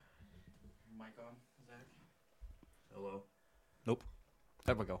mic on, Zach? Hello. Nope.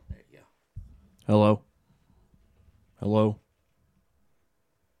 There we go. There you go. Hello. Hello.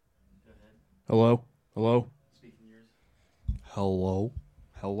 Go ahead. Hello. Hello. Speak in yours. Hello.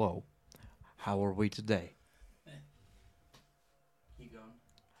 Hello. How are we today? Keep going.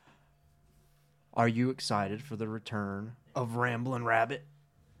 Are you excited for the return of Ramblin' Rabbit,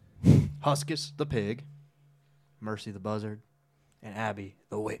 Huskus the pig, Mercy the buzzard, and Abby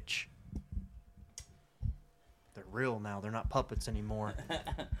the witch? They're real now. They're not puppets anymore.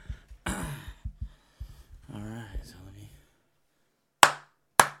 All right, so let me.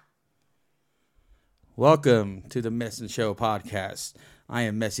 Welcome to the Mess and Show podcast. I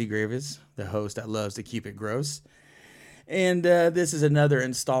am Messy Gravis, the host that loves to keep it gross. And this is another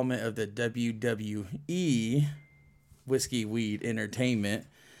installment of the WWE Whiskey Weed Entertainment.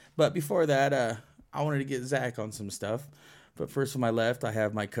 But before that, I wanted to get Zach on some stuff. But first, on my left, I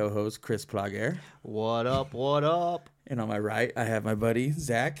have my co-host, Chris Plager. What up? What up? And on my right, I have my buddy,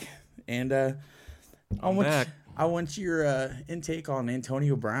 Zach. And I want your intake on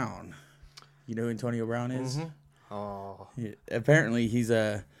Antonio Brown. You know who Antonio Brown is? Mm-hmm. Oh. Yeah, apparently, he's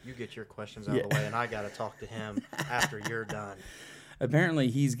a... You get your questions out of the way, and I got to talk to him after you're done. Apparently,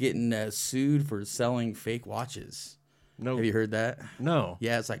 he's getting sued for selling fake watches. No. Have you heard that? No.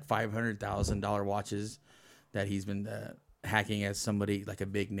 Yeah, it's like $500,000 watches that he's been hacking as somebody, like a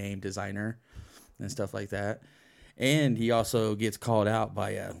big name designer and stuff like that. And he also gets called out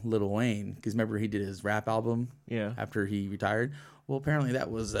by Lil Wayne, because remember he did his rap album Yeah. after he retired? Well, apparently that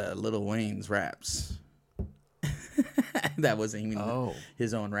was Lil Wayne's raps. That wasn't even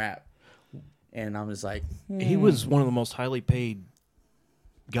his own rap. And I'm just like... He was one of the most highly paid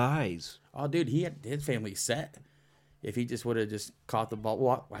guys. Oh, dude, he had his family set. If he just would have just caught the ball...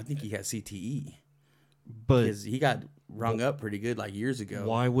 Well, I think he had CTE. But Because he got rung up pretty good like years ago.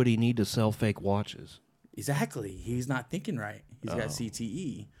 why would he need to sell fake watches? Exactly. He's not thinking right. He's got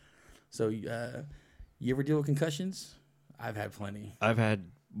CTE. So, you ever deal with concussions? I've had plenty. I've had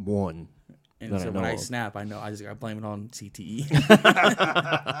one. And that so I know when I of. snap, I know I just got to blame it on CTE.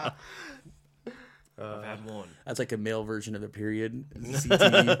 I've had one. That's like a male version of the period.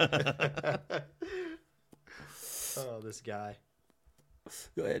 CTE. Oh, this guy.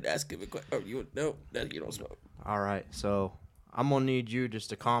 Go ahead, ask him a question. Oh, you don't smoke. All right, so I'm going to need you just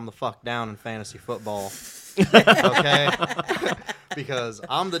to calm the fuck down in fantasy football, okay? Because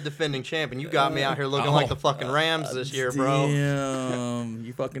I'm the defending champ, and you got me out here looking like the fucking Rams this year, bro. Damn.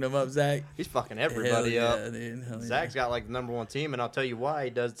 You fucking him up, Zach? He's fucking everybody Hell up. yeah, dude. Hell yeah. Zach's got like the number one team, and I'll tell you why he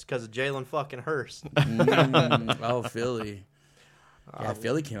does. It's because of Jalen fucking Hurst. Oh, Philly. Yeah,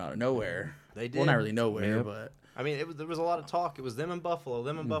 Philly came out of nowhere. They did. Well, not really nowhere, Yep. but... I mean, there was a lot of talk. It was them and Buffalo,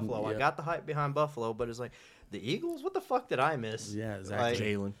 I yeah. got the hype behind Buffalo, but it's like, the Eagles? What the fuck did I miss? Yeah, exactly. Like,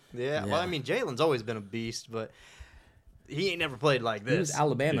 Jalen. Yeah, well, Yeah. I mean, Jalen's always been a beast, but he ain't never played like this. He was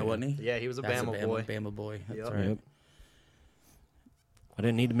Alabama, wasn't he? Yeah, he was a That's Bama boy. Bama boy. That's Yep. right. Yep. I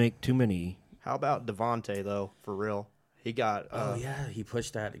didn't need to make too many. How about Devontae, though, for real? He got Oh, yeah, he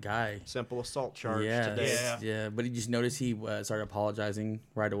pushed that guy. simple assault charge Yeah, today. yeah. But he just noticed he started apologizing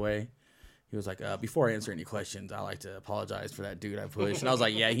right away. He was like, before I answer any questions, I like to apologize for that dude I pushed. And I was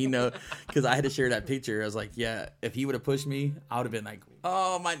like, yeah, he know, because I had to share that picture. I was like, yeah, if he would have pushed me, I would have been like,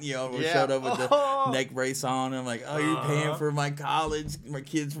 oh, my, Yeah. showed up with the neck brace on. I'm like, oh, you're paying for my college, my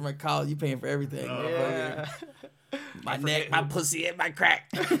kids for my college. You're paying for everything. Yeah. My neck, my pussy, and my crack.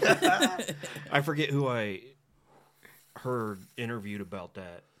 I forget who I heard interviewed about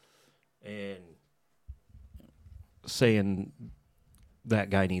that and saying that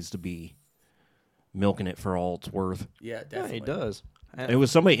guy needs to be milking it for all it's worth. Yeah, Yeah, definitely. he does. It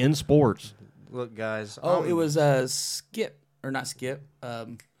was somebody in sports. Look, guys. Oh, it was Skip, or not Skip,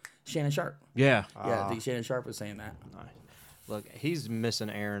 Shannon Sharp. Yeah. Yeah, I think Shannon Sharp was saying that. Look, he's missing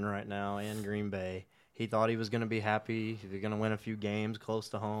Aaron right now in Green Bay. He thought he was going to be happy. They're going to win a few games close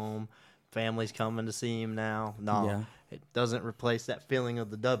to home. Family's coming to see him now. No, Yeah. it doesn't replace that feeling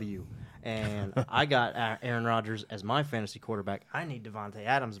of the W. And I got Aaron Rodgers as my fantasy quarterback. I need Devontae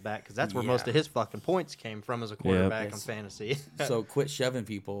Adams back because that's where most of his fucking points came from as a quarterback in Yes. fantasy. So quit shoving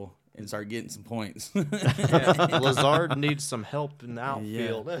people and start getting some points. Yeah, Lazard needs some help in the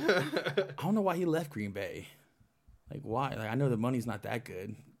outfield. I don't know why he left Green Bay. Like, why? Like, I know the money's not that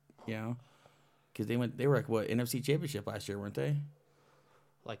good, because they were like, what, NFC Championship last year, weren't they?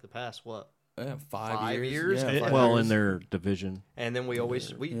 Like the past, what? 5 5 years. years? Yeah, 5 Well, years. in their division. And then we always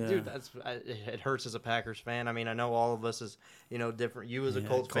Yeah. dude, it hurts as a Packers fan. I mean, I know all of us is different. You as a Yeah,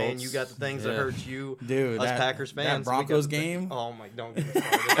 Colts fan, Colts, you got the things that yeah. hurt you. Dude, us that- Packers that fans. we got Broncos the game? Oh my! Don't get me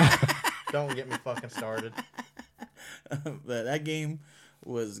started. Don't get me fucking started. But that game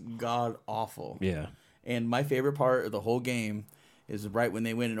was god awful. Yeah. And my favorite part of the whole game is right when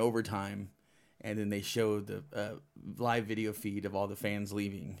they went in overtime, and then they showed the live video feed of all the fans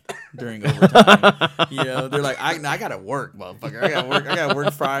leaving during overtime. They're like, I gotta work, motherfucker. I gotta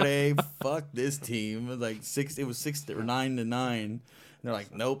work Friday. Fuck this team. It was like 6 or 9 to 9. And they're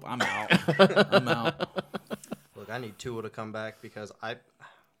like, nope, I'm out. I'm out. Look, I need Tua to come back because I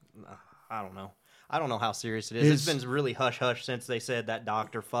don't know. I don't know how serious it is. It's been really hush hush since they said that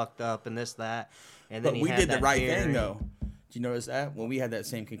doctor fucked up and this, that. And then But he we had did the that right hearing. thing, though. Did you notice that? When we had that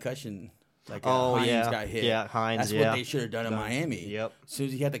same concussion, like Oh, Hines yeah. got hit. Yeah, Hines, That's yeah. what they should have done in Miami. Yep. As soon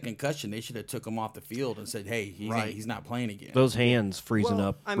as he had the concussion, they should have took him off the field and said, hey, he's not playing again. Those hands freezing Well,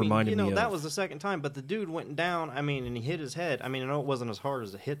 up I mean, reminded me that of. was the second time, but the dude went down. I mean, and he hit his head. I mean, I know it wasn't as hard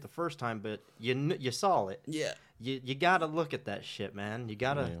as it hit the first time, but you saw it. Yeah. You got to look at that shit, man. You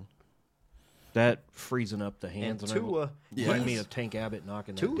got to. Yeah. That freezing up the hands And and Tua, reminded me of Tank Abbott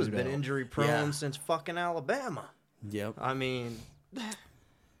knocking that Tua's dude been out. injury prone Yeah. since fucking Alabama. Yep. I mean,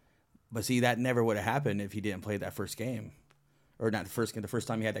 But see, that never would have happened if he didn't play that first game. Or not the first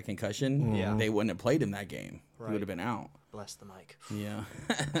time he had that concussion. Yeah. They wouldn't have played him that game. He Right. would have been out. bless the mic. Yeah.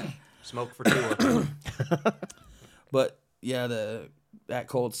 Smoke for Tua. But yeah, that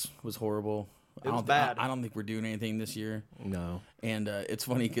Colts was horrible. It was bad. I don't think we're doing anything this year. No. And it's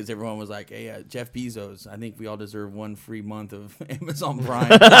funny because everyone was like, hey, Jeff Bezos, I think we all deserve 1 free month of Amazon Prime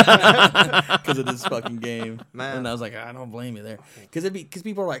because of this fucking game. Man. And I was like, I don't blame you there. Because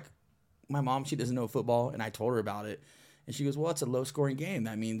people are like, my mom, she doesn't know football. And I told her about it. And she goes, well, it's a low-scoring game.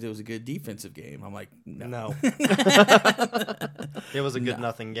 That means it was a good defensive game. I'm like, no. It was a good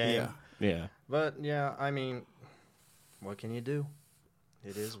nothing game. Yeah. Yeah. But, yeah, I mean, what can you do?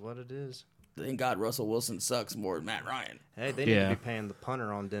 It is what it is. Thank God Russell Wilson sucks more than Matt Ryan. Hey, they need Yeah. to be paying the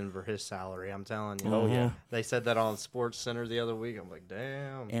punter on Denver his salary. I'm telling you. Oh, yeah. They said that on Sports Center the other week. I'm like,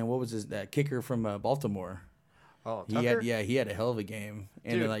 damn. And what was that kicker from Baltimore? Oh, He Tucker? he had a hell of a game.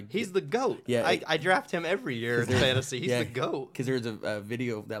 And Dude, they're like, he's the GOAT. Yeah, I draft him every year in fantasy. He's the GOAT. Because there was a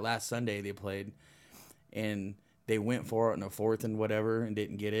video that last Sunday they played, and they went for it in a fourth and whatever and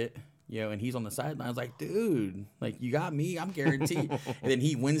didn't get it. And he's on the sideline. I was like, dude, like, you got me. I'm guaranteed. And then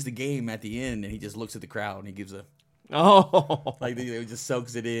he wins the game at the end, and he just looks at the crowd, and he gives a, Oh. like, he just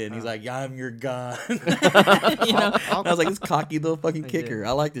soaks it in. He's like, I'm your god. I was like, this cocky little fucking kicker.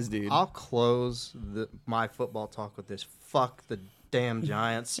 I like this dude. I'll close my football talk with this. Fuck the damn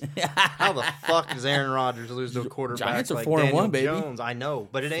Giants. How the fuck does Aaron Rodgers lose to a quarterback Giants are like 4-1, Daniel baby. Jones? I know,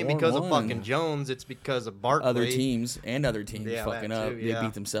 but it ain't because of 4-1. fucking Jones. It's because of Barkley. Other teams Yeah, fucking that up. too, They yeah.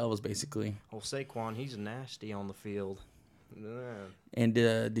 beat themselves, basically. Well, Saquon, he's nasty on the field. Yeah. And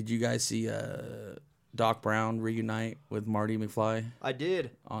did you guys see Doc Brown reunite with Marty McFly I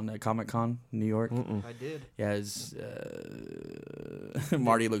did. on Comic-Con in New York? I did. Yeah,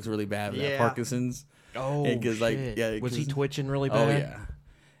 Marty looks really bad with that Yeah. Parkinson's. Oh, And 'cause, like, shit. yeah, Was he 'cause- twitching really Oh bad? yeah,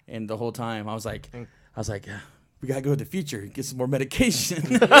 and the whole time I was like, we gotta go to the future, get some more medication.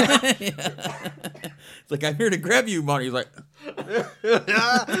 It's like, I'm here to grab you, Marty. He's like,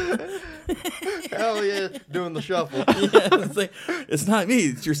 Hell yeah, doing the shuffle. yeah. It's like, it's not me,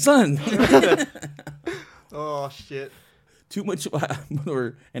 it's your son. Oh shit. Too much.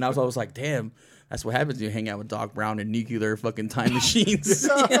 And I was always like, damn, that's what happens when you hang out with Doc Brown and nuclear fucking time machines.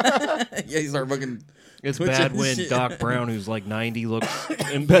 Yeah, you start fucking. It's twitching bad and when shit. Doc Brown, who's like 90, looks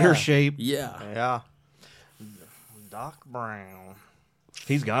in better shape. Yeah. Yeah. Doc Brown.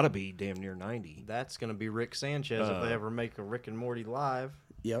 He's got to be damn near 90. That's gonna be Rick Sanchez if they ever make a Rick and Morty live.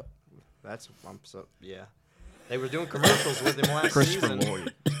 Yep. Yeah. They were doing commercials with him last Christopher season.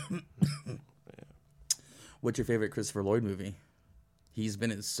 Lloyd. What's your favorite Christopher Lloyd movie? He's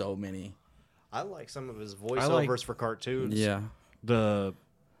been in so many. I like some of his voiceovers for cartoons. Yeah. The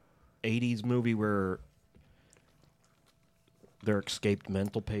 80s movie where they're escaped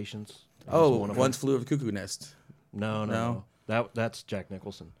mental patients. That was Oh, one of Once them. Flew Over the Cuckoo Nest. No. That's Jack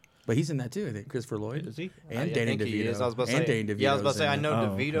Nicholson. But he's in that too, I think. Christopher Lloyd. Is he? And I Danny think he DeVito. is. I was about to And say. Danny Yeah, I was about to DeVito's say. I in know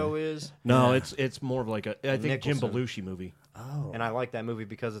Oh, DeVito is, No, Yeah. it's more of like a I think Jim Nicholson. Belushi movie. Oh. and I like that movie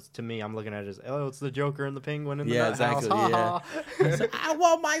because it's to me. I'm looking at it as it's the Joker and the Penguin in the Yeah, nut exactly, house. yeah. Ha, ha. I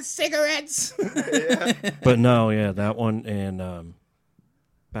want my cigarettes. But no, yeah, that one and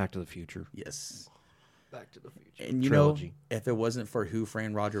Back to the Future. Yes. Back to the Future. And you Trilogy. know, if it wasn't for Who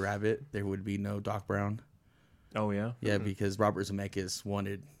Framed Roger Rabbit, there would be no Doc Brown. Oh yeah. Yeah, because Robert Zemeckis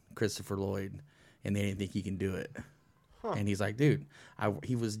wanted Christopher Lloyd, and they didn't think he can do it. And he's like, dude,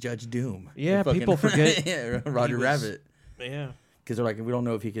 he was Judge Doom. Yeah, Fucking- people forget yeah, Roger was- Rabbit. Yeah. Because they're like, we don't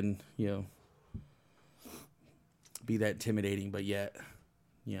know if he can, be that intimidating, but yet,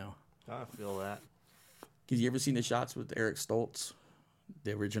 I feel that. Because you ever seen the shots with Eric Stoltz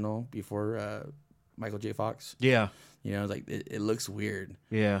the original before Michael J. Fox. Yeah. You know, like it looks weird.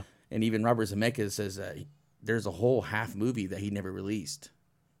 Yeah. And even Robert Zemeckis says there's a whole half movie that he never released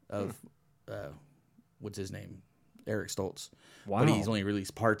of what's his name, Eric Stoltz. Wow. But he's only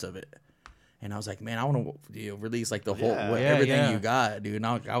released parts of it. And I was like, man, I want to release like the whole Yeah. everything you got, dude. And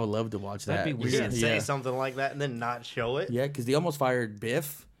I would love to watch that. That'd be You weird. can't say something like that and then not show it. Yeah, because they almost fired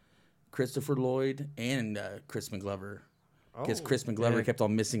Biff, Christopher Lloyd, and Crispin Glover. Because Oh. Crispin Glover Yeah. kept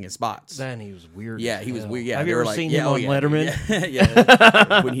on missing his spots. Then he was weird. Yeah, as he was hell. weird. Yeah, Have they you were ever like, seen yeah, him oh, on yeah, Letterman?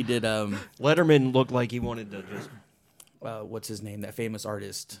 Yeah. When he did Letterman looked like he wanted to just what's his name? That famous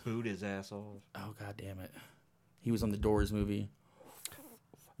artist. boot his ass off. Oh god damn it. He was on the Doors movie.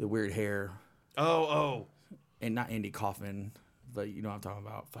 The weird hair. Oh. And not Andy Kaufman, but you know what I'm talking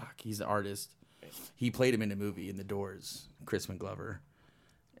about. Fuck, he's the artist. He played him in the movie in the Doors, Crispin Glover.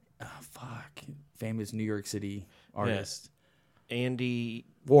 Fuck. Famous New York City artist. Andy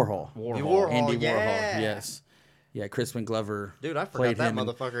Warhol. Warhol, Andy yeah. Warhol. Yes. Yeah, Crispin Glover. Dude, I forgot played that him in-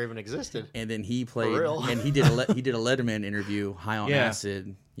 motherfucker even existed. And then he played, real? and he did a Letterman interview, high on Yeah.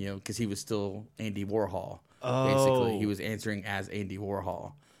 acid, you know, because he was still Andy Warhol. Oh. Basically, he was answering as Andy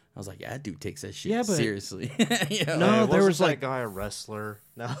Warhol. I was like, yeah, that dude takes that shit Yeah, but- seriously. You know? No, Hey, there wasn't was that like- guy a wrestler.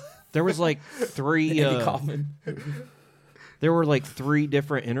 No. There was like three. Andy Kaufman. There were like 3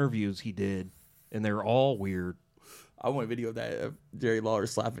 different interviews he did, and they were all weird. I want a video of that of Jerry Lawler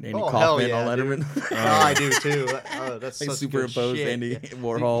slapping Andy Oh, hell Kaufman yeah, on Letterman. dude. I do too. That's Like such superimposed good shit. Andy Yeah.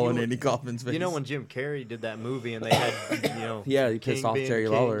 Warhol You and know- Andy Kaufman's face. You know when Jim Carrey did that movie and they had, Yeah, he pissed off being Jerry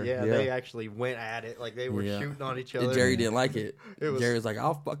king? Lawler. Yeah, Yeah. they actually went at it like they were Yeah. shooting on each And other. Jerry didn't like it. It was- Jerry was like,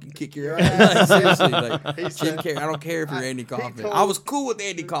 "I'll fucking kick your ass." Like, seriously, like He Jim said- Carrey. I don't care if you're Andy Kaufman. told- I was cool with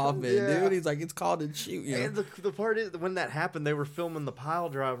Andy Kaufman, Yeah. dude. He's like, it's called a shoot. You know? And the part is when that happened, they were filming the pile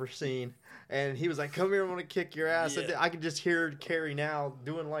driver scene, and he was like, "Come here, I want to kick your ass." Yeah. I could just hear Carrie now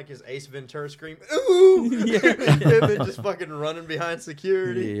doing like his Ace Ventura scream, "Ooh!" and then just fucking running behind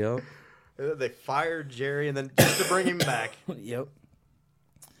security. Yep. And then they fired Jerry, and then just to bring him back. Yep.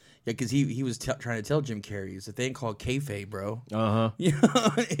 Yeah, because he was trying to tell Jim Carrey it's a thing called kayfabe, bro. You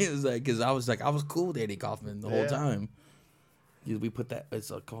know, he was like, because I was cool with Andy Kaufman the whole Yeah. time. We put that it's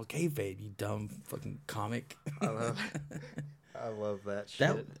called kayfabe, you dumb fucking comic. I love that shit.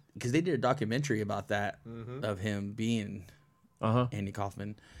 That because they did a documentary about that Mm-hmm. of him being Uh-huh. Andy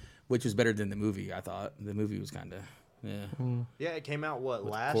Kaufman, which was better than the movie. I thought the movie was kind of Yeah, it came out with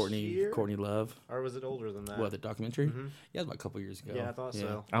last Courtney year, Courtney Love. or was it older than that? What the documentary? Yeah, it was about a couple years ago. Yeah, I thought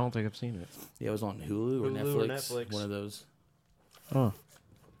so. I don't think I've seen it. Yeah, it was on Hulu, or Hulu or Netflix, Netflix. one of those. Oh.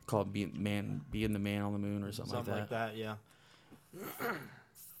 Called being the man on the moon or something, Something like that, yeah.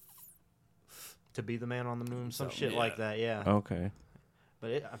 To be the man on the moon, some shit yeah. like that, yeah. Okay.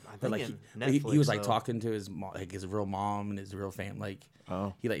 But I But think like in he Netflix, was like though, talking to his like his real mom and his real family. Like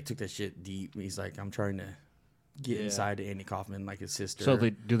Oh. he like took that shit deep. He's like, I'm trying to get Yeah. inside to Andy Kaufman, like his sister. So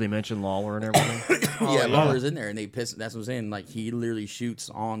do they mention Lawler and everything? yeah, yeah. Lawler's in there, and they piss. That's what I'm saying. Like he literally shoots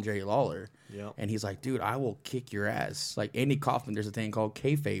on Jerry Lawler, Yep. and he's like, "Dude, I will kick your ass." Like Andy Kaufman, there's a thing called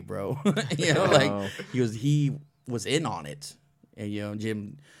kayfabe, bro. You know, Oh. like he was in on it, and you know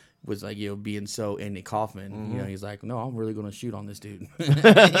Jim was like, being so Andy Kaufman. You know, he's like, "No, I'm really gonna shoot on this dude." and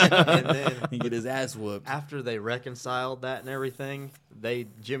then He get his ass whooped. after they reconciled that and everything,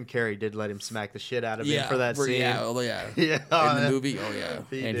 Jim Carrey did let him smack the shit out of him for that scene. Yeah, oh yeah. Yeah. In the movie, oh yeah,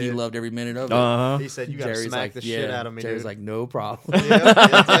 He and did. he loved every minute of it. Uh-huh. He said, "You gotta Jerry's smack like, the shit out of me, Jerry's dude." like, no problem. Yep,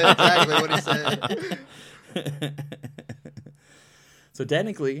 that's exactly what he said. So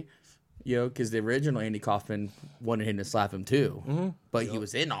technically, because the original Andy Kaufman wanted him to slap him too, but he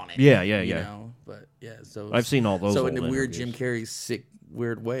was in on it. Yeah, yeah, you yeah. know? But yeah, so I've seen all those So in old the weird Jim interviews. Carrey sick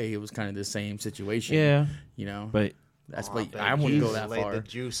weird way, it was kind of the same situation. Yeah. you know. But that's Oh, but bet I wouldn't go Jesus that laid far. the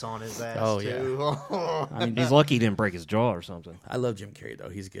juice on his ass, Oh, yeah. too. I mean, he's lucky he didn't break his jaw or something. I love Jim Carrey though.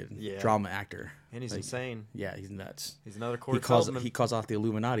 He's a good Yeah. drama actor. And he's Like, insane. Yeah, he's nuts. He's another He Corey calls Feldman. off the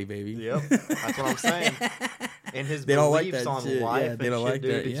Illuminati, baby. Yep, that's what I'm saying. And his They don't like beliefs that on shit. life Yeah, and they don't shit, like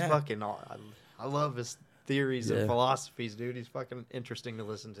dude. that, He's yeah. fucking. I love his theories Yeah. and philosophies, dude. He's fucking interesting to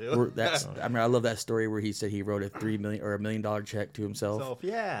listen to. I love that story where he said he wrote a $3 million or $1 million check to himself, So,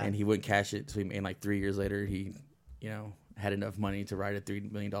 yeah. and he wouldn't cash it. And like 3 years later, he, had enough money to write a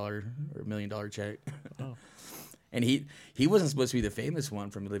 $3 million or $1 million check. And he wasn't supposed to be the famous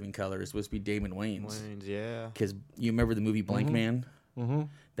one from Living Color. It was supposed to be Damon Wayans. Wayans, yeah. Because you remember the movie Blank Man? Mm-hmm.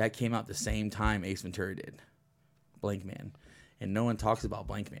 That came out the same time Ace Ventura did. Blank Man. And no one talks about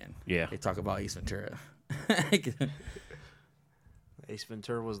Blank Man. Yeah. They talk about Ace Ventura. Ace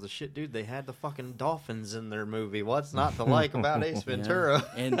Ventura was the shit, dude. They had the fucking dolphins in their movie. What's not to like about Ace Ventura?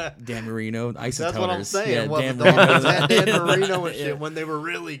 And Dan Marino, Ice That's Toners. what I'm saying. Yeah, What Dan the dolphins Marino. had Dan Marino and shit Yeah. when they were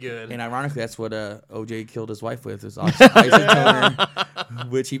really good. And ironically, that's what OJ killed his wife with, was Ice Toner,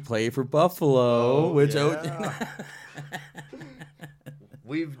 which he played for Buffalo.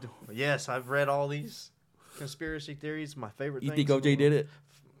 Yes, I've read all these conspiracy theories. My favorite. You things think OJ did it?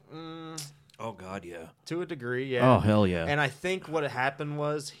 Oh God, yeah. To a degree, yeah. Oh hell yeah. And I think what had happened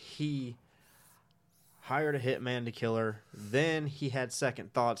was he hired a hitman to kill her. Then he had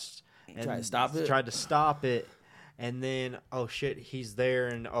second thoughts and Tried to stop it? Tried to stop it, and then oh shit, he's there,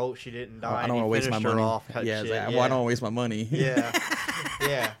 and oh she didn't die. I don't want to waste my money. Off, type Yeah, it's shit. like, well, I don't want to waste my money. Yeah,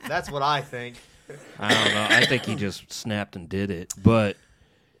 yeah, that's what I think. I don't know. I think he just snapped and did it. But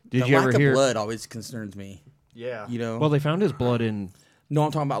did The you lack ever of hear? blood always concerns me. Yeah, You know. Well, they found his blood in. No,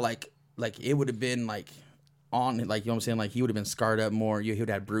 I'm talking about like it would have been like on, like, you know what I'm saying, like he would have been scarred up more. He would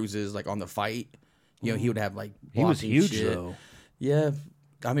have bruises like on the fight. You know, he would have like He was blocking huge shit. though. Yeah,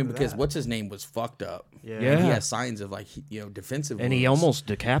 I mean, because that. what's his name was fucked up. yeah, Yeah. He has signs of like defensive. And he wounds. almost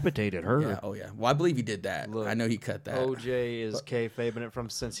decapitated her. Yeah. Oh yeah. Well, I believe he did that. Look, I know he cut that. OJ is kayfabing it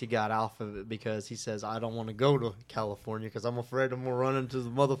from since he got off of it because he says I don't want to go to California because I'm afraid I'm gonna run into the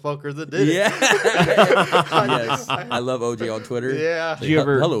motherfucker that did it. Yeah. Yes. I love OJ on Twitter. Yeah. Did you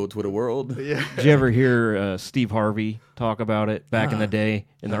ever- Hello, Twitter world. Yeah. Did you ever hear Steve Harvey talk about it back in the day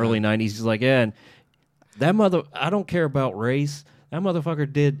in the early '90s? He's like, yeah, and that I don't care about race. That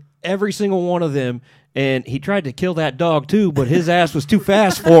motherfucker did every single one of them, and he tried to kill that dog too, but his ass was too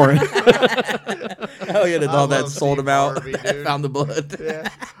fast for it. Hell yeah, the I dog that love sold Steve him out Harvey, dude. found the blood. Yeah.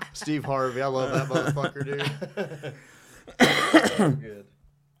 Steve Harvey. I love that motherfucker, dude. Good.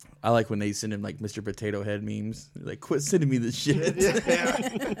 I like when they send him like Mr. Potato Head memes. Like, quit sending me this shit.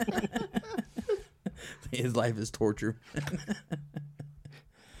 Yeah. His life is torture.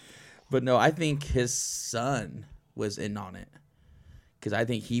 But no, I think his son was in on it. Because I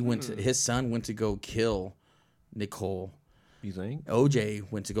think his son went to go kill Nicole. You think?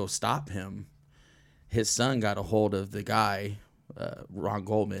 OJ went to go stop him. His son got a hold of the guy, Ron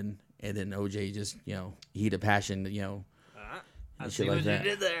Goldman, and then OJ just, heat of passion, I shit see like what that. you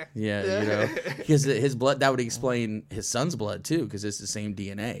did there. Yeah, because his blood, that would explain his son's blood too, because it's the same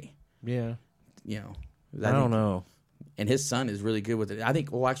DNA. Yeah. I don't know. And his son is really good with it. I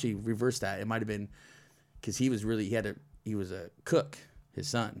think we'll actually reverse that. It might have been because he was a cook, his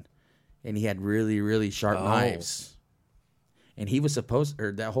son, and he had really, really sharp knives. And he was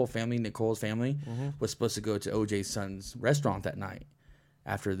that whole family, Nicole's family, was supposed to go to OJ's son's restaurant that night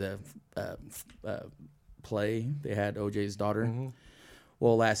after the play. They had OJ's daughter.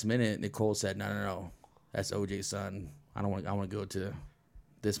 Well, last minute, Nicole said, no, that's OJ's son. I want to go to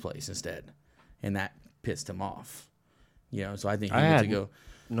this place instead. And that pissed him off. So I think he went to go.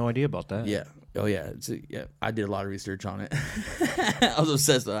 No idea about that. Yeah. Oh, yeah. I did a lot of research on it. I was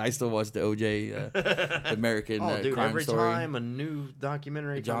obsessed. I still watch the OJ American Dude, crime every story. time a new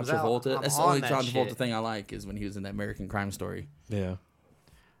documentary John comes out, Travolta. I'm That's the on only that John shit. Travolta thing I like is when he was in the American Crime Story. Yeah.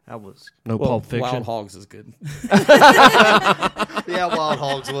 That was No Pulp Fiction. Wild Hogs is good. yeah. Wild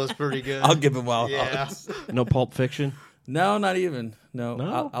Hogs was pretty good. I'll give him Wild Yeah. Hogs. No Pulp Fiction. No, not even. No.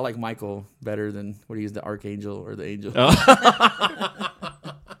 No? I like Michael better than what he's the Archangel or the Angel.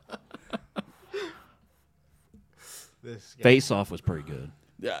 This guy. Face Off was pretty good.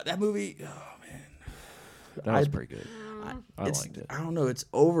 Yeah, that movie. Oh man, That was pretty good. I It's- liked it. I don't know. It's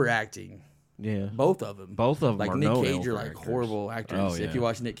overacting. Yeah. Both of them. Both of them Like are Nick no Cage are like overactors. horrible actors. Oh, If yeah. you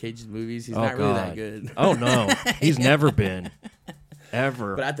watch Nick Cage's movies, he's Oh, not really that God. good. Oh no, he's never been,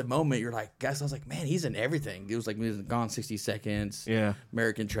 ever. But at the moment, you're like, guys, I was like, man, he's in everything. It was like he was in Gone 60 Seconds, Yeah.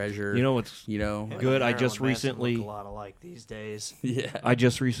 American Treasure. You know what's Him good, and I just Marilyn Manson recently- look a lot alike these days. yeah. I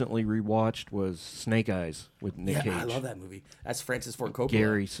just recently rewatched was Snake Eyes with Nick Yeah, Cage. I love that movie. That's Francis Ford Coppola.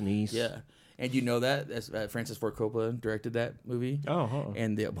 Gary Sinise. Yeah. And you know that? That's, Francis Ford Coppola directed that movie. Oh, huh.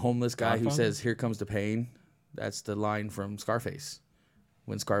 And the homeless guy who Godfather? says, "Here comes the pain," that's the line from Scarface.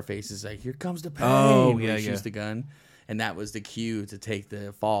 When Scarface is like, "Here comes the pain," Oh, when yeah, he shoots yeah. the gun. And that was the cue to take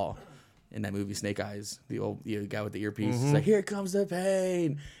the fall in that movie, Snake Eyes. The old guy with the earpiece. Mm-hmm. It's like, "Here comes the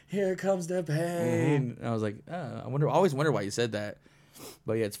pain. Here comes the pain." Mm-hmm. And I was like, I always wonder why you said that.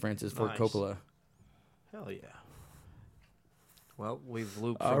 But yeah, it's Francis Ford Nice. Coppola. Hell yeah. Well, we've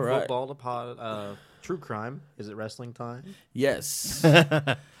looped All from right. football to true crime. Is it wrestling time? Yes.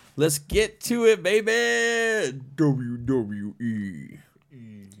 Let's get to it, baby. WWE.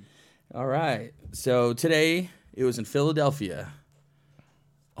 All right. So today it was in Philadelphia,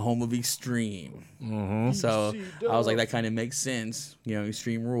 home of Extreme. Mm-hmm. So I was like, that kind of makes sense.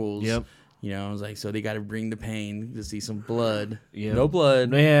 Extreme rules. Yep. You know, I was like, so they got to bring the pain to see some blood. Yeah. No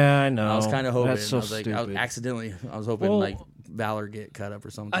blood. Yeah, I know. I was kind of hoping. That's so I was like, I was stupid. hoping Well, like Valor get cut up or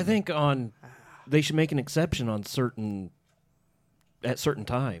something. I think they should make an exception on at certain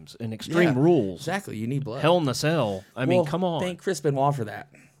times and extreme Yeah, rules. exactly. You need blood. Hell in the Cell. I mean, Well, come on. Thank Chris Benoit for that.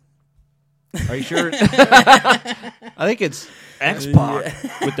 Are you sure? I think it's X-Pac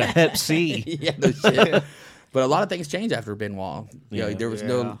with the Hep C. Yeah, no shit. But a lot of things changed after Benoit. You know, Yeah. there was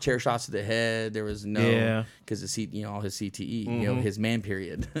no chair shots to the head. There was no Yeah. because all his CTE, you know, his man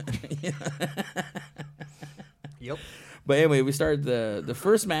period. Yep. But anyway, we started the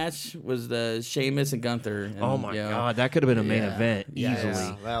first match was the Sheamus and Gunther. And, Oh my you know, God, that could have been a main Yeah. event Yeah. easily.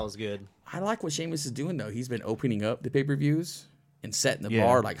 Yeah, that was good. I like what Sheamus is doing though. He's been opening up the pay-per-views and setting the Yeah.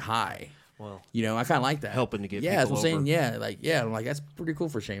 bar like high. Well, You know, I kind of like that. Helping to get yeah, that's people what I'm saying. over. Yeah, I'm like that's pretty cool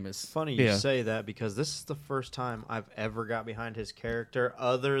for Sheamus. funny you Yeah. say that because this is the first time I've ever got behind his character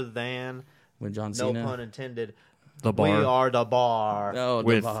other than, When John no Cena, pun intended, The we bar are the bar. oh, the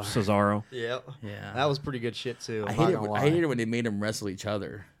with bar. Cesaro. Yep. Yeah. That was pretty good shit, too. I I'm not hate it. gonna I lie. hated it when they made them wrestle each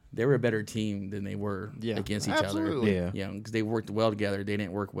other. They were a better team than they were Yeah, against each absolutely. other. Yeah. You know, because they worked well together. They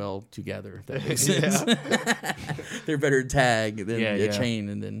didn't work well together. If that makes Yeah. sense. They're better tag than Yeah, a yeah. chain,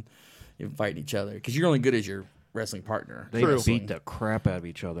 and then you fight each other because you're only good as your wrestling partner. They True. beat the crap out of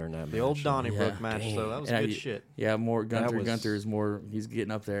each other in that match. The old Donnybrook Yeah. match, though, that was And good I- shit. Yeah, more Gunther. was- Gunther is more. He's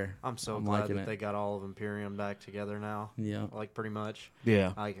getting up there. I'm so I'm glad liking that it. they got all of Imperium back together now. Yeah. Like, pretty much.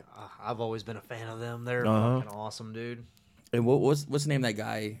 Yeah. I've always been a fan of them. They're Uh-huh. fucking awesome, dude. And what's the name of that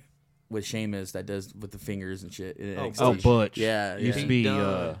guy with Sheamus that does with the fingers and shit? in Oh, NXT? Oh, Butch. Yeah, Used yeah. to be Pete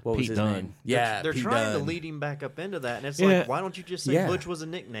Dunne. What was Pete his Dunne. name? Yeah, They're Pete trying to Dunne. lead him back up into that, and it's Yeah. like, why don't you just say Yeah. Butch was a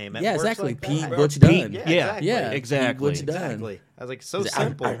nickname? It Yeah, works exactly. like Pete that. Butch Pete- Dunne. Yeah, Yeah, exactly. Yeah, exactly. Pete Butch Dunne. Exactly. I was like, so He's like,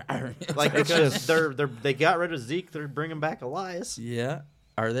 simple. Like it's just they got rid of Zeke. They're bringing back Elias. Yeah,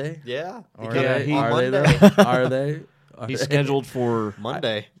 are they? Yeah. Are Yeah, they? he- Are they? Monday. Though? Are they? Are He's they? scheduled for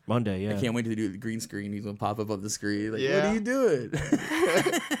Monday. Monday. Yeah. I can't wait to do the green screen. He's gonna pop up on the screen. Like, what Yeah. are you doing?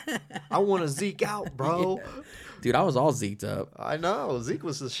 I want to Zeke out, bro. Dude, I was all zeked up. I know Zeke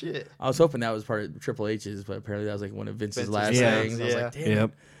was the shit. I was hoping that was part of Triple H's, but apparently that was like one of Vince's Vince's last Yeah. things. I was like, damn, it,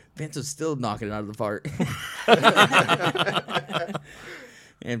 Yep. Vince was still knocking it out of the park.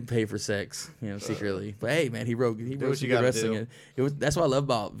 And pay for sex, you know, secretly. But hey, man, he wrote what some you good gotta wrestling. do. It was that's what I love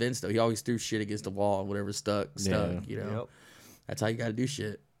about Vince though. He always threw shit against the wall, whatever stuck. Yeah. You know, Yep. that's how you got to do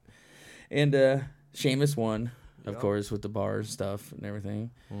shit. And Sheamus won, of Yep. course, with the bar stuff and everything.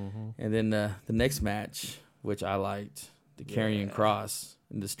 Mm-hmm. And then the next match, which I liked, the Karrion Yeah. Cross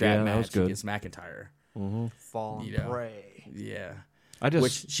and the strap Yeah, that was match good. against McIntyre. Mm-hmm. Fall and You know. pray. Yeah, I just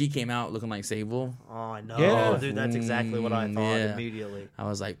which she came out looking like Sable. Oh, I know, Yeah. dude. That's exactly what I thought Yeah. immediately. I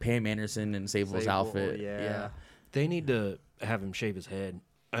was like Pam Anderson in Sable's Sable, outfit. yeah. they need to have him shave his head.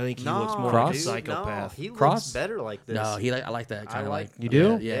 I think he No, looks more Cross? like a dude, psychopath. No, he looks Cross? better like this. No, I like that kind I of like- like. You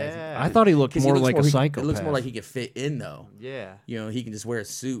do? Yeah. I thought he looked 'Cause more looks like a It psychopath. looks more like he could fit in though. Yeah. You know, he can just wear a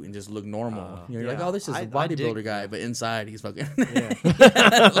suit and just look normal. You're like, yeah. oh, this is I a dig bodybuilder guy, that. but inside he's fucking Yeah.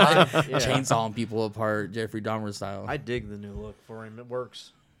 Yeah. chainsawing people apart, Jeffrey Dahmer style. I dig the new look for him. It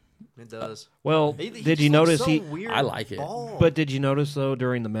works. It does. Well, He did just you looks notice so he? Weird I like it. bald. But did you notice though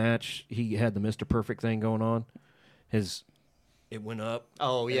during the match he had the Mr. Perfect thing going on? It went up.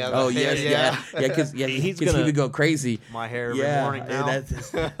 oh yeah. Oh the yes, hair, yeah, because He's he gonna- would go crazy. My hair every Yeah, morning now.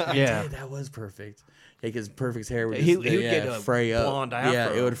 Yeah. that was perfect. Because Perfect's hair would He just, would get a fray up. blonde Yeah,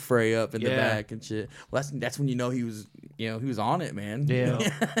 afro. it would fray up in the Yeah. back and shit. Well, that's when you know he was on it, man. Yeah.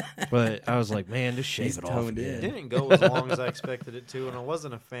 But I was like, man, just shave He's it off. toned again. in. Didn't go as long as I expected it to, and I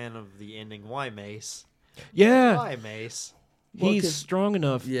wasn't a fan of the ending. Why Mace? Yeah. Why Mace? Well, He's 'cause- strong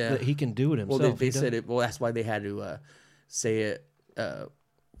enough Yeah. that he can do it Well, himself. they He said does- it. Well, that's why they had to say it. It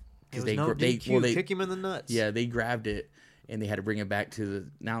was they no they DQ. Kick him in the nuts. yeah they grabbed it and they had to bring it back to the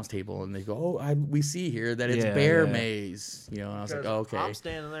announce table and they go, oh, we see here that it's Yeah, Bear yeah. Maze. You know, and I was like, Because oh, okay. I'm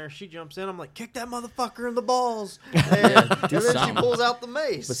standing there. She jumps in. I'm like, kick that motherfucker in the balls. do And then something. she pulls out the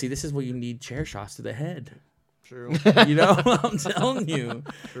mace. But see, this is where you need chair shots to the head. True. You know what I'm telling you?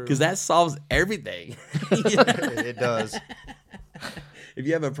 Because that solves everything. It does. If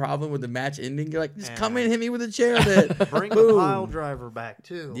you have a problem with the match ending, you're like, just come in Yeah. and hit me with a chair then. Bring the Boom. pile driver back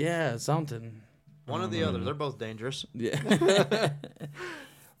too. Yeah, something. One or the other. They're both dangerous. Yeah.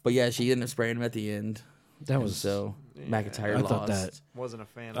 But yeah, she ended up spraying him at the end. that And was so McIntyre I lost. thought that Wasn't a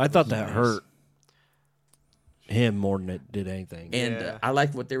fan. I of thought those that mace. hurt him more than it did anything. And Yeah. I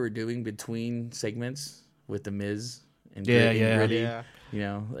like what they were doing between segments with the Miz and Yeah, Gritty. yeah. Gritty, Yeah. You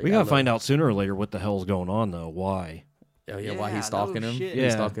know, like, we I gotta love- find out sooner or later what the hell's going on though. Why? Oh yeah, why Yeah, he's stalking no him? shit. He's Yeah.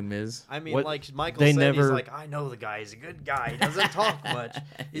 stalking Miz. I mean, What- like Michael they said, never- he's like, I know the guy. He's a good guy. He doesn't talk much.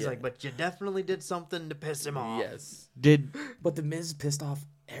 He's like, but you definitely did something to piss him off. Yes, Did but the Miz pissed off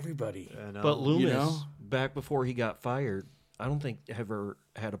everybody. I know. but Loomis know? back before he got fired? I don't think ever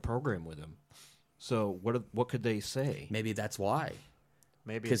had a program with him. So what could they say? Maybe that's why.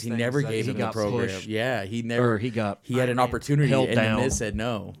 Maybe Because it's he things never that gave he him got the program. pushed. Yeah, he never. Or he got He had I an mean, opportunity, held and down. the Miz said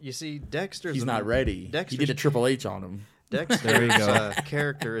no. You see, Dexter's He's not ready. Dexter's, He did a Triple H on him. Dexter's There you go.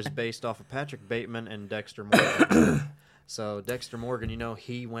 character is based off of Patrick Bateman and Dexter Morgan. So Dexter Morgan,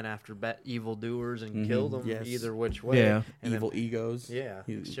 he went after evildoers and killed them yes. either which way. Yeah. And Evil egos. yeah,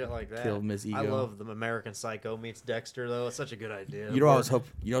 He shit like that. killed Miz I Ego. love the American Psycho meets Dexter though. It's such a good idea. You know what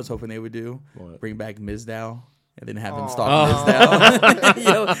I was hoping they would do? What? Bring back Mizdow and then have him Oh. stalk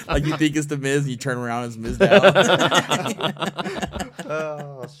Mizdow. Like you think it's the Miz, and you turn around as Mizdow.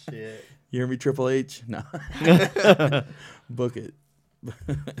 Oh shit. You hear me, Triple H? No. Book it.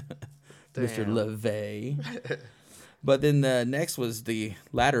 Mr. Damn. LeVay. But then the next was the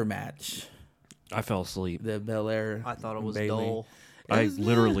ladder match. I fell asleep. The Belair. I thought it was Bayley. dull. I was-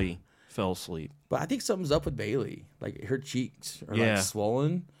 literally fell asleep. But I think something's up with Bailey. Like her cheeks are Yeah. like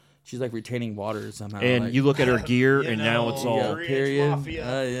swollen. She's like retaining water somehow. And like, you look at her gear, You and now it's know, all. Rich period.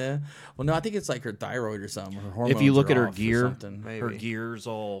 Mafia. Yeah. Well, no, I think it's like her thyroid or something. Her hormones If you look are at her off or gear, something. Maybe. her gear's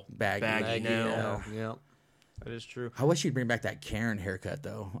all Baggy. baggy, now. Yeah. That is true. I wish she'd bring back that Karen haircut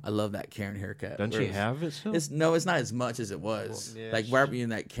though. I love that Karen haircut. Doesn't she Whereas- have it still? It's not as much as it was. Well, yeah, like where in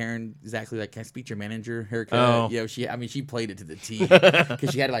that Karen exactly like can I speak to your manager haircut? Oh. She played it to the T because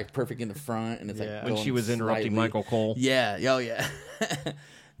she had it like perfect in the front and it's Yeah. like When going she was interrupting slightly- Michael Cole. Yeah, oh yeah.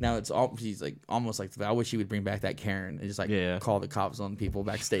 Now it's all she's like almost like I wish she would bring back that Karen and just like Yeah. call the cops on people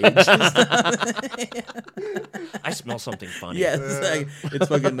backstage. I smell something funny. Yeah, it's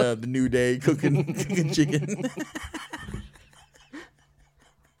fucking the New Day cooking chicken.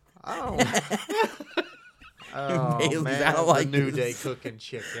 Oh. Oh Bailey's man, out like the New this. Day cooking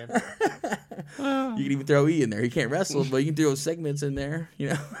chicken. You can even throw E in there. He can't wrestle, but you can throw segments in there.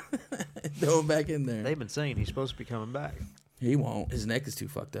 Throw him back in there. They've been saying he's supposed to be coming back. He won't. His neck is too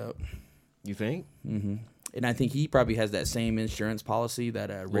fucked up. You think? Hmm. And I think he probably has that same insurance policy that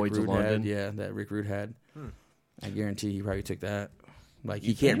Rick Lloyd's of Rude had. London. Yeah, that Rick Rude had. I guarantee he probably took that. Like, You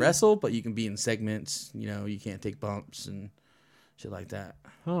he can't think? wrestle, but you can be in segments. You can't take bumps and shit like that.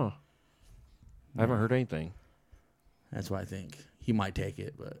 Huh. I haven't heard anything. That's why I think he might take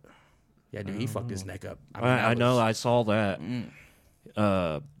it. But yeah, dude, he fucked his neck up. mean, I that know. was- I saw that.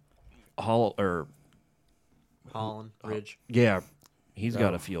 Holland Ridge. Yeah, he's got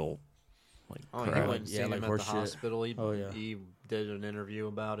Oh. to feel like Oh, he crap. went and Yeah, seen like him at horse the shit. hospital. He, Oh, yeah. he did an interview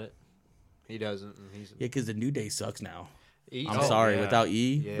about it. He doesn't. And he's. Yeah, because the New Day sucks now. He- I'm oh, sorry. yeah. Without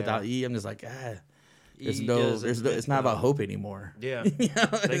Yeah. without E, I'm just like, there's he no, does there's no, admit, it's not about though. hope anymore. Yeah, they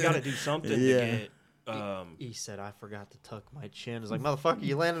got to do something Yeah. to get. He said, "I forgot to tuck my chin." It's like, motherfucker,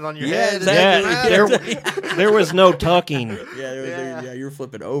 you landed on your Yeah, head. exactly. Yeah, there was no tucking. Yeah, you're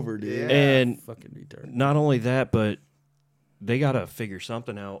flipping over, dude. Yeah. And Fucking retard. not only that, but they got to figure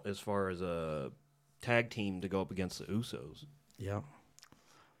something out as far as a tag team to go up against the Usos. Yeah.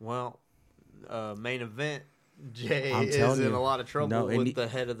 Well, main event. Jay I'm is telling in you. a lot of trouble No, it with need- the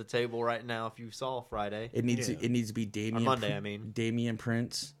head of the table right now. If you saw Friday, It needs Yeah. it needs to be Damian Monday, I mean. Damian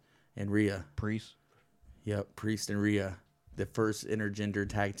Prince and Rhea. Priest. Yep, Priest and Rhea, the first intergender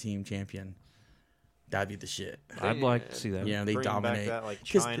tag team champion. That'd be the shit. I'd like to see that. Yeah, they bring back dominate. that like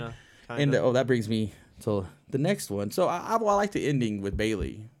 'Cause China. And kinda. that brings me to the next one. So I like the ending with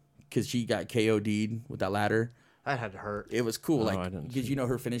Bailey because she got KOD'd with that ladder. That had to hurt. It was cool, I like didn't because see you know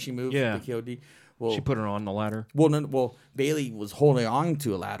her finishing move, Yeah. the KOD. Well, She put her on the ladder. well, Bailey was holding on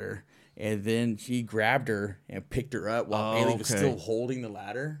to a ladder, and then she grabbed her and picked her up while Oh, Bailey was okay. still holding the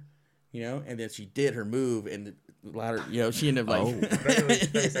ladder, and then she did her move, and the ladder, she ended up like,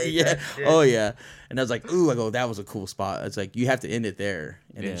 yeah, oh yeah, and I was like, ooh, I go, that was a cool spot. It's like you have to end it there,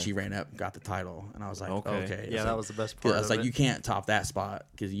 and Yeah. then she ran up, and got the title, and I was like, Okay. okay, Yeah, It's that like- was the best 'cause part. I was of like, it. you can't top that spot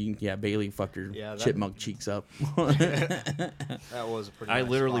because Bailey fucked her Yeah, that- chipmunk cheeks up. That was a pretty. I nice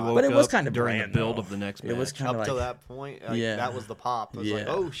literally spot. woke But it was up kinda during bland, the build though. of the next It match. was kinda up to like- that point. Like, Yeah. that was the pop. It was like,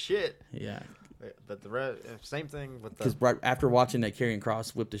 Yeah. oh shit. Yeah. But the same thing with Because the. right after watching that Karrion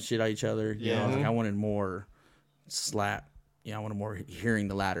Cross whip the shit out of each other, I was like, Mhm. I wanted more slap. I wanted more hearing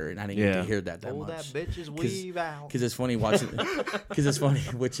the ladder, and I didn't get Yeah. to hear that Pull that much. bitch's weave out. Because it's funny watching,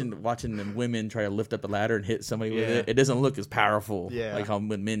 watching the women try to lift up the ladder and hit somebody with Yeah. it. It doesn't look as powerful, Yeah. like how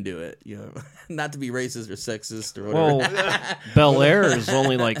when men do it. Not to be racist or sexist or whatever. Well, Belair is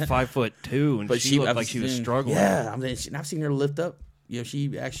only like 5'2", and but she looked I've like she was seen- struggling. Yeah, I've seen her lift up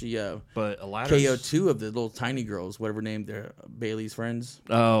she actually But a ladder. KO 2 of the little tiny girls, whatever name they're, Bailey's friends.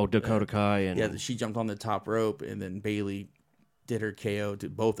 Oh, Dakota Kai and Yeah, she jumped on the top rope, and then Bailey did her KO to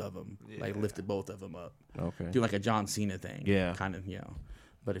both of them, like Yeah. lifted both of them up, okay. doing like a John Cena thing. Yeah. kind of,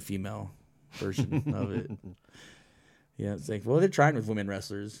 but a female version of it. Yeah, it's like, well, they're trying with women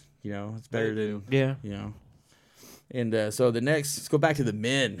wrestlers. It's better They than Yeah. And so let's go back to the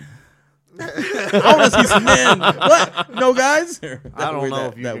men. I want to see some men. What? No guys? I don't know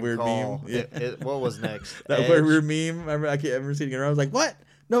if you that can weird call. meme. Yeah. What was next? That weird meme. I can't ever see it again. I was like, what?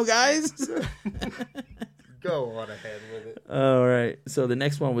 No guys? Go on ahead with it. All right. So the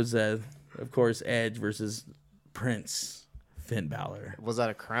next one was, of course, Edge versus Prince Finn Balor. Was that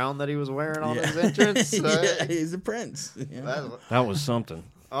a crown that he was wearing on Yeah. his entrance? Yeah, he's a prince. Yeah. That was something.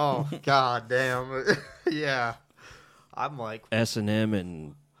 Oh, god damn. Yeah. I'm like, S&M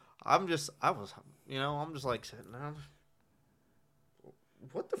and I'm just like sitting down.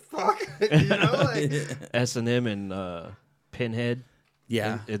 What the fuck? S&M and Pinhead.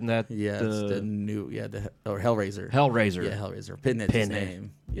 Yeah. Isn't that Yeah, it's the new, or Hellraiser. Hellraiser? Yeah, Hellraiser. Pinhead's his Pinhead.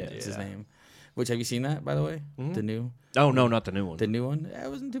 name. Yeah, it's his Yeah. name. Which, have you seen that, by the way? Mhm. The new Oh no, not the new one. one? Yeah, it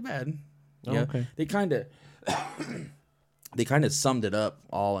wasn't too bad. Oh, Yeah. okay. They kind of summed it up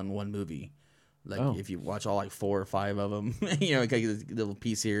all in one movie. Like, Oh. if you watch all like 4 or 5 of them, like a little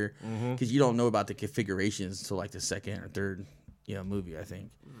piece here, Mhm. because you don't know about the configurations until like the second or third, movie. I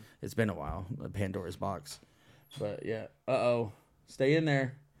think it's been a while. Pandora's Box, but yeah. Stay in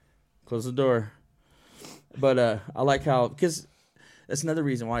there. Close the door. But I like how, because that's another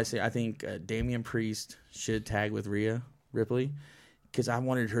reason why I think Damian Priest should tag with Rhea Ripley, because I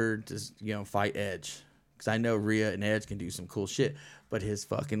wanted her to fight Edge, because I know Rhea and Edge can do some cool shit, but his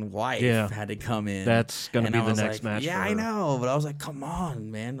fucking wife had to come in. That's gonna And be I the was next like, match. Yeah, for I her. know, but I was like, come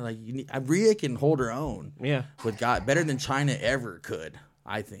on, man, like Rhea can hold her own Yeah. with God better than China ever could.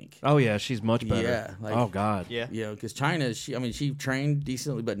 I think. Oh yeah, she's much better. Yeah, like- oh god. Yeah. Because China, she trained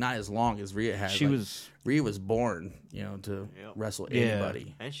decently, but not as long as Rhea has. She Like, was. Rhea was born, to Yep. wrestle Yeah.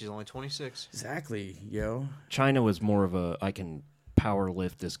 anybody. And she's only 26. Exactly, China was more of a I can power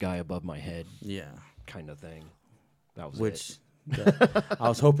lift this guy above my head Yeah. kind of thing. That was Which I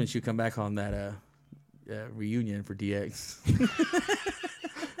was hoping she'd come back on that reunion for DX.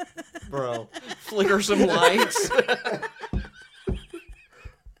 Bro. it. Flicker some lights.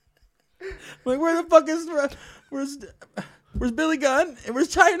 Like, where the fuck is where's Billy Gunn and where's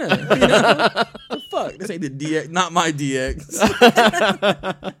China? The fuck? This ain't the DX, not my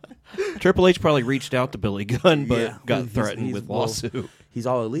DX. Triple H probably reached out to Billy Gunn, but Yeah. got He's- threatened he's- with well, lawsuit. He's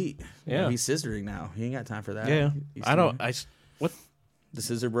all elite. Yeah. He's scissoring now. He ain't got time for that. Yeah, He's I don't. doing What? the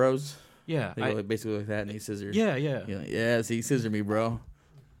scissor bros. Yeah, They go like, basically like that, and he scissored. yeah. Yeah. See, scissor me, bro.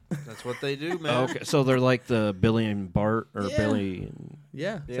 That's what they do, man. Oh, okay, so they're like the Billy and Bart or Yeah. Billy. And,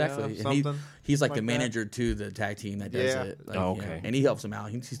 Yeah, Yeah, exactly. And something. he's like the like that. manager to the tag team that does Yeah. it. Like, Oh, okay. and he helps him out.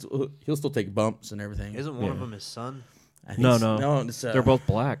 He'll still take bumps and everything. Isn't one of Yeah. them his son? I think No, so. no. It's, they're both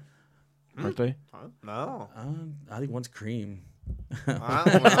black, aren't they? No. I think one's cream. I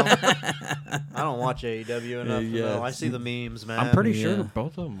don't know. I don't watch AEW enough to Yeah. know. I see the memes, man. I'm pretty yeah. sure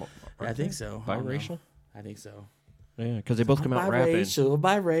both of them. I think so. I don't know. Biracial. I think so. Yeah, because they both come out rapping.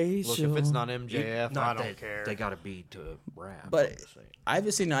 Biracial. Look, if it's not MJF, Not I don't that care. They got to be to rap. But I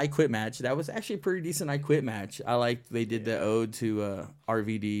haven't seen an I Quit match. That was actually a pretty decent I Quit match. I liked they did the ode to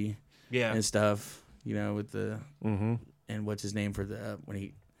RVD yeah. and stuff. With the Mm-hmm. and what's his name for the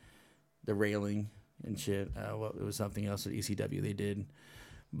the railing and shit. It was something else at ECW they did.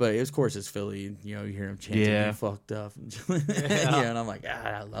 But of course it's Philly. You hear him chanting, Yeah. "You fucked up." And I'm like,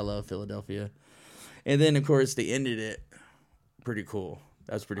 I love Philadelphia. And then of course they ended it pretty cool.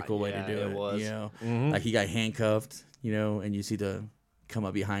 That was a pretty cool way to Yeah, do it. it was. Mhm. Like he got handcuffed, and you see the come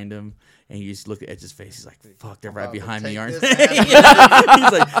up behind him, and you just look at Edge's face. He's like, "Fuck, they're right about to behind me, take aren't this they?" ass.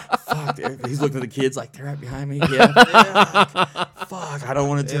 He's like, "Fuck." He's looking at the kids like, "They're right behind me." Yeah. Fuck, I don't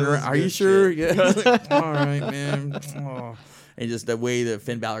want to It turn was around. Are you good sure? Yeah. He's like, all right, man. Oh. And just the way that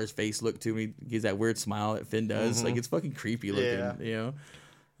Finn Balor's face looked to me, gives that weird smile that Finn does. Like, it's fucking creepy looking, Yeah.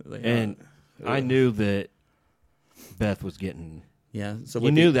 Like, And I knew that Beth was getting. yeah. So You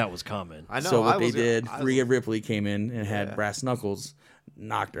what knew they, that was coming. I know. so what I they was did, I- Rhea Ripley came in and had Yeah. Brass Knuckles,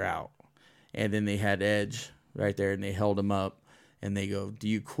 knocked her out, and then they had Edge right there, and they held him up, and they go, "Do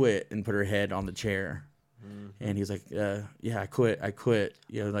you quit?" and put her head on the chair, and he's like, "Yeah, I quit.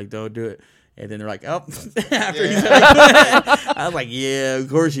 Like, don't do it." And then they're like, "Oh," after he said, "I quit," I was like, "Yeah, of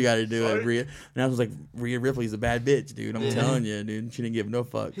course you got to do it, Rhea." And I was like, "Rhea Ripley's a bad bitch, dude. I'm telling you, dude. She didn't give no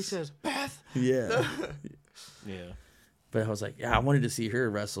fucks." He says, Beth. "Yeah." Yeah. But I was like, yeah, I wanted to see her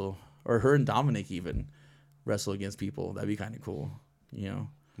wrestle, or her and Dominic even wrestle against people. That'd be kind of cool. You know,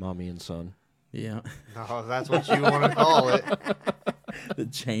 Mommy and son. yeah, No, that's what you want to call it. the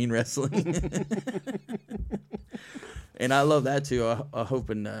chain wrestling. And I love that too. I hope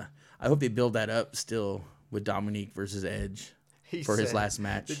they build that up still with Dominique versus Edge for his last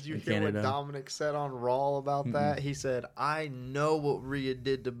match. Did you in hear Canada. what Dominic said on Raw about that? He said, "I know what Rhea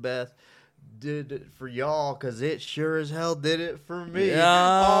did to Beth. Did it for y'all because it sure as hell did it for me." Yeah.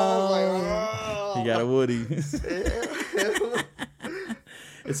 I was like, He got a Woody. "Oh."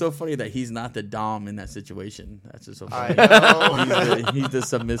 It's so funny that he's not the dom in that situation. That's just so funny. I know. He's the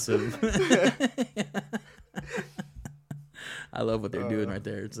submissive. I love what they're doing right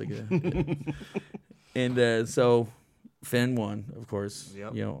there. It's like and so Finn won, of course.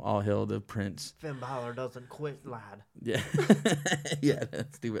 Yep. You know, all hail the Prince. Finn Balor doesn't quit, lad. Yeah. Yeah,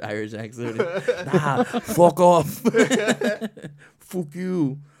 that stupid Irish accent. Nah, fuck off. Fuck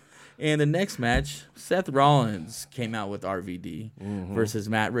you. And the next match, Seth Rollins came out with RVD versus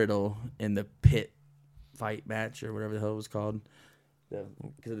Matt Riddle in the pit fight match or whatever the hell it was called.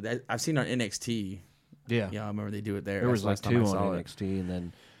 Because I've seen it on NXT. Yeah. Yeah, I remember they do it there. There was like That's the last two time I on saw it. NXT, and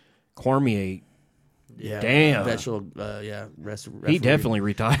then Cormier. Yeah, Damn. Special, He referee. definitely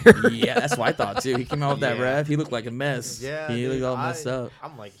retired. Yeah, that's what I thought too. He came out with that Yeah. ref. He looked like a mess. Yeah, he looked dude, all messed up.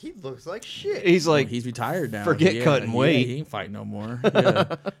 I'm like, he looks like shit. He's like, He's retired now. forget Yeah, cutting yeah, weight. he ain't fighting no more.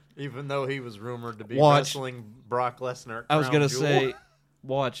 Yeah. Even though he was rumored to be Watch. wrestling Brock Lesnar. I was Crown gonna Jewel. say,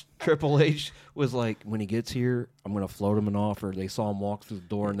 watch Triple H was like, when he gets here, I'm gonna float him an offer. They saw him walk through the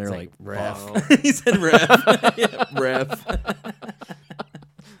door, and they're It's like, ref. "Fuck." He said ref. Yeah, ref.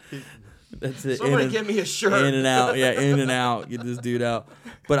 That's it. Somebody in, give me a shirt. in and out. Yeah, in and out. Get this dude out.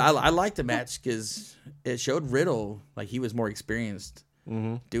 But I liked the match because it showed Riddle like he was more experienced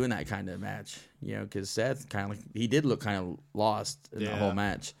doing that kind of match. You know, because Seth kind of he did look kind of lost in the Yeah. whole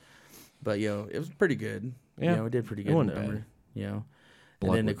match. But you know, it was pretty good. Yeah. You know, it did pretty It good. wasn't number, bad. You know, Blood and then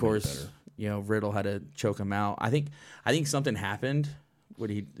would of make it course, better. you know, Riddle had to choke him out. I think something happened.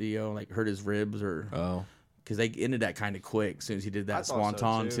 Would he, you know, like hurt his ribs or? Oh, Because they ended that kind of quick as soon as he did I that thought so,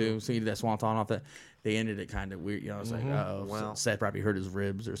 swanton too. too. So he did that swanton off that. They ended it kind of weird. You know, I was like, oh, Well, Seth probably hurt his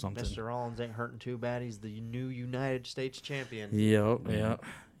ribs or something. Mr. Rollins ain't hurting too bad. He's the new United States champion. Yep, yeah,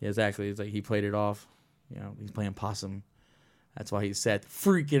 exactly. It's like he played it off. You know, he's playing possum. That's why he's Seth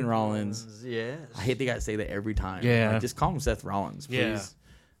freaking Rollins. Yes. I hate they gotta say that every time. Yeah. Like, just call him Seth Rollins, please. Yeah.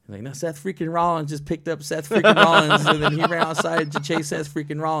 Like, no, Seth freaking Rollins just picked up Seth freaking Rollins, and then he ran outside to chase Seth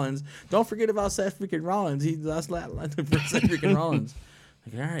freaking Rollins. Don't forget about Seth freaking Rollins. He lost for Seth freaking Rollins.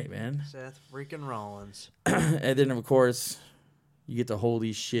 Like, all right, man. Seth freaking Rollins. And then, of course, you get the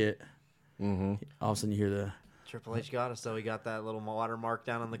holy shit. mm-hmm. All of a sudden, you hear the Triple H got us, though. He got that little watermark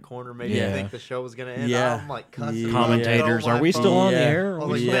down in the corner. Made Yeah. me think the show was going to end. Yeah. I'm like, cussing. Yeah. Commentators, on my are we still phone. on the Yeah. air? I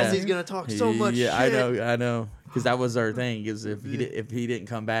was like, Yeah. Messi's going to talk so much yeah, shit. I know. Because that was our thing. Is if he didn't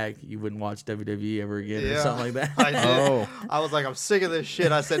come back, you wouldn't watch WWE ever again or Yeah. something like that. I did. Oh. I was like, I'm sick of this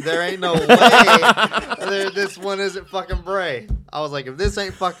shit. I said, there ain't no way this one isn't fucking Bray. I was like, if this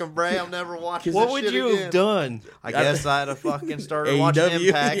ain't fucking Bray, I'm never watching What this would shit you again. have done? I guess I'd have fucking started watching AEW.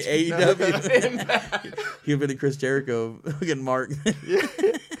 Impact. AEW. He'd been the Chris Jericho fucking Mark.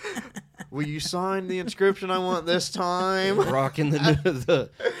 Will you sign the inscription I want this time? Rocking the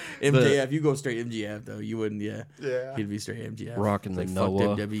MJF. You go straight MJF though. You wouldn't. Yeah. Yeah. He'd be straight MJF. rocking It's the like, fuck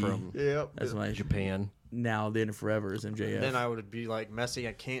Noah WWE. from Yep. That's my Japan. now then and forever is MJF. Then I would be like, Messi,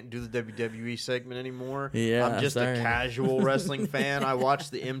 I can't do the WWE segment anymore. Yeah, I'm just sorry. a casual wrestling fan. I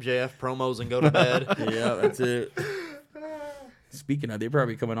watch the MJF promos and go to bed. Yeah, that's it. Speaking of, they're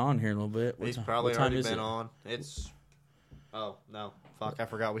probably coming on here in a little bit. He's what probably time already is been it? on. It's no, fuck, I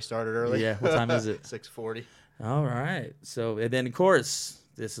forgot we started early. Yeah, what time is it? 6:40. All right. So, and then of course,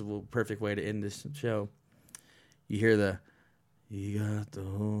 this is a perfect way to end this show. You hear the, "You got the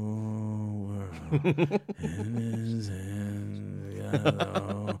whole world in his hands." You got the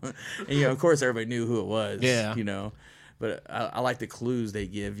whole-" And you know, of course, everybody knew who it was. Yeah. You know, but I like the clues they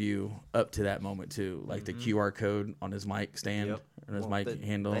give you up to that moment too, like the QR code on his mic stand, Yep. on his Well, mic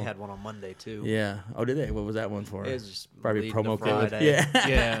handle. They had one on Monday too. Yeah. Oh, did they? What was that one for? It was just Probably leading to promo code. Friday. Yeah.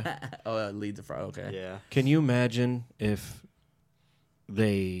 Yeah. Oh, lead the Friday. Okay. Yeah. Can you imagine if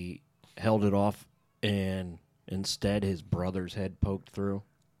they held it off and instead his brother's head poked through?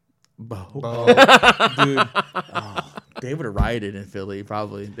 Dude, they would have rioted in Philly.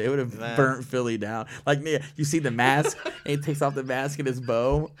 Probably they would have Man. burnt Philly down. Like, yeah, you see the mask, and he takes off the mask and his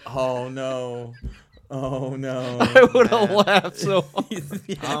bow. Oh no, Oh no! I would have man. laughed so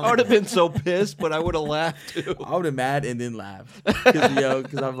hard. I would have been so pissed, but I would have laughed too. I would have mad and then laughed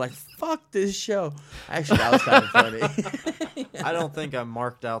because I'm like, fuck this show. Actually, that was kind of funny. I don't think I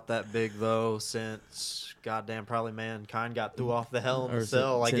marked out that big though since goddamn probably Mankind got threw off the Hell in Or the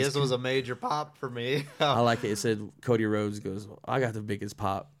Cell. Like since- this was a major pop for me. I like it. It said Cody Rhodes goes, I got the biggest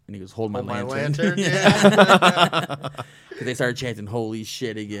pop, and he goes, hold my Oh, my lantern. lantern, yeah. Because they started chanting "Holy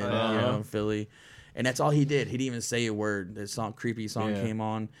shit" again, in Philly, and that's all he did. He didn't even say a word. The song, creepy song, Yeah. came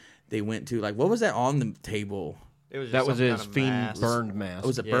on. They went to like, what was that on the table? It was just That was some his kind of fiend mask. burned mask. Oh,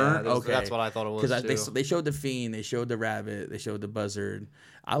 was it Yeah, burnt? that's- that's Okay, what I thought it was, Because too. they showed the fiend, they showed the rabbit, they showed the buzzard.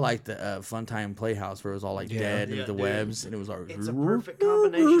 I like the Funtime Playhouse where it was all like dead Yeah, and the dude. webs, and it was like It's a perfect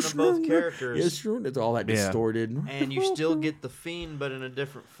combination of both characters. Yes, sure. It's all that Yeah. distorted. And you still get the fiend, but in a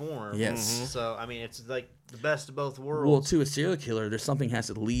different form. Yes. So I mean, it's like the best of both worlds. Well, to a serial killer, there's something has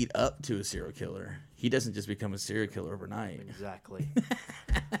to lead up to a serial killer. He doesn't just become a serial killer overnight. Exactly.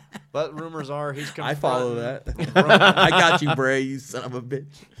 But rumors are he's confronting. I follow that. Roman. I got you, Bray, you son of a bitch.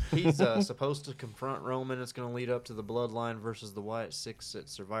 He's supposed to confront Roman. It's going to lead up to the Bloodline versus the Wyatt Six at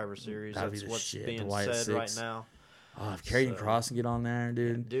Survivor Series. That'd be That's the what's shit, the being Wyatt said Six. right now. Oh, if Karrion So- Kross can get on there,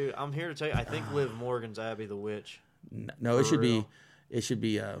 dude. Dude, I'm here to tell you. I think Liv Morgan's Abby the Witch. No, it For should real. be. It should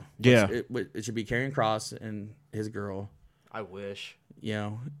be. Yeah. It should be Karrion Kross and his girl. I wish. You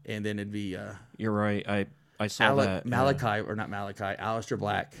know, and then it'd be You're right. I saw that. Malachi or not Malachi. Aleister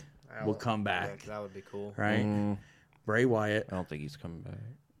Black will come back, That would be cool. right? Mm, Bray Wyatt, I don't think he's coming back.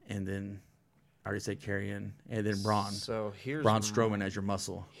 and then I already said Karrion, and then Braun. So here's Braun Strowman as your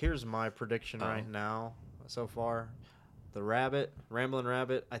muscle. Here's my prediction right now so far. The Rambling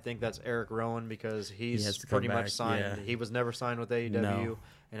Rabbit, I think that's Eric Rowan because has he's to come pretty back, much signed. yeah. He was never signed with AEW, No.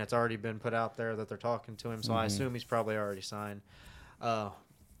 and it's already been put out there that they're talking to him, so I assume he's probably already signed.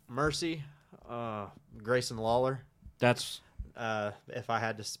 Mercy, Grayson Lawler, That's if I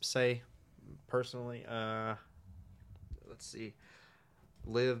had to say personally, let's see.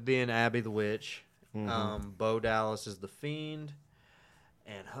 Liv being Abby the Witch, Bo Dallas is the Fiend,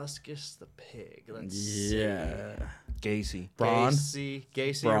 and Huskus the Pig. Let's see. Yeah. Gacy. Braun.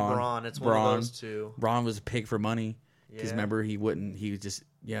 Gacy Braun. or Braun. It's one Braun. of those two. Braun was a pig for money. Because Yeah. remember, he wouldn't. He was just,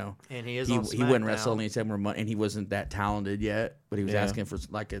 you know, And he is he on wouldn't SmackDown. wrestle unless he had more money, and he wasn't that talented yet. But he was Yeah. asking for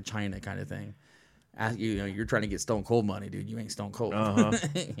like a China kind of thing. You know, you're trying to get Stone Cold money, dude. You ain't Stone Cold. Uh-huh.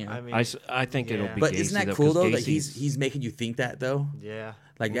 You know? I mean, I think it'll Yeah. be. But Gacy, isn't that though, cool 'cause though that Gacy's- he's making you think that though? yeah.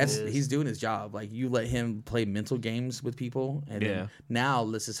 Like it that's is. he's doing his job. Like you let him play mental games with people, and Yeah. then now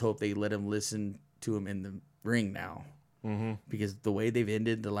let's just hope they let him listen to him in the ring now, because the way they've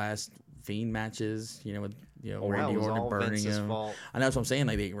ended the last Fiend matches, you know, with Randy that was Orton all burning Vince's him. fault. I know that's what I'm saying.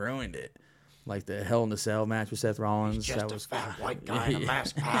 Like they ruined it. Like the Hell in the Cell match with Seth Rollins. Just that a was fat white guy in a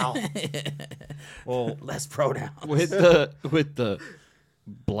mask, pal. well less pronouns. with the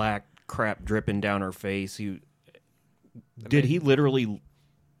black crap dripping down her face. Did he literally?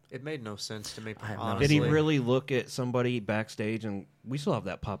 It made no sense to me, I have no honestly. Did he really look at somebody backstage? And we still have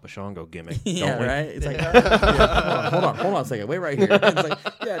that Papa Shango gimmick, Yeah, don't we? right. It's like, yeah, hold on a second. Wait right here. It's like,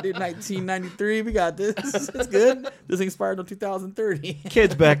 yeah, dude, 1993, we got this. It's good. This inspired on 2030.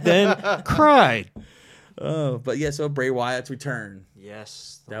 Kids back then cried. Oh, but yeah, so Bray Wyatt's return.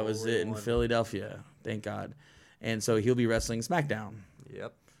 Yes. the That was Holy it in One. Philadelphia. Thank God. And so he'll be wrestling SmackDown.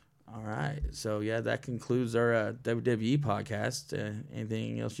 Yep. All right. So yeah, that concludes our WWE podcast.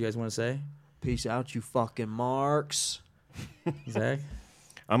 Anything else you guys want to say, Peace out, you fucking marks. Zach?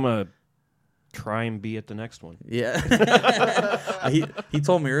 I'm gonna try and be at the next one. Yeah. he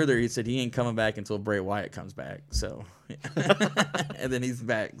told me earlier. He said he ain't coming back until Bray Wyatt comes back. So, and then he's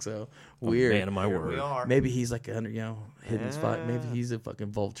back. So weird. Man of my Here word. we are. Maybe he's like a hidden spot. Maybe Yeah. he's a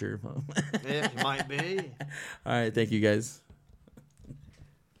fucking vulture. All Yeah, he might be. right. Thank you guys.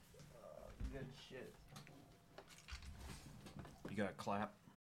 Good shit. You got clap.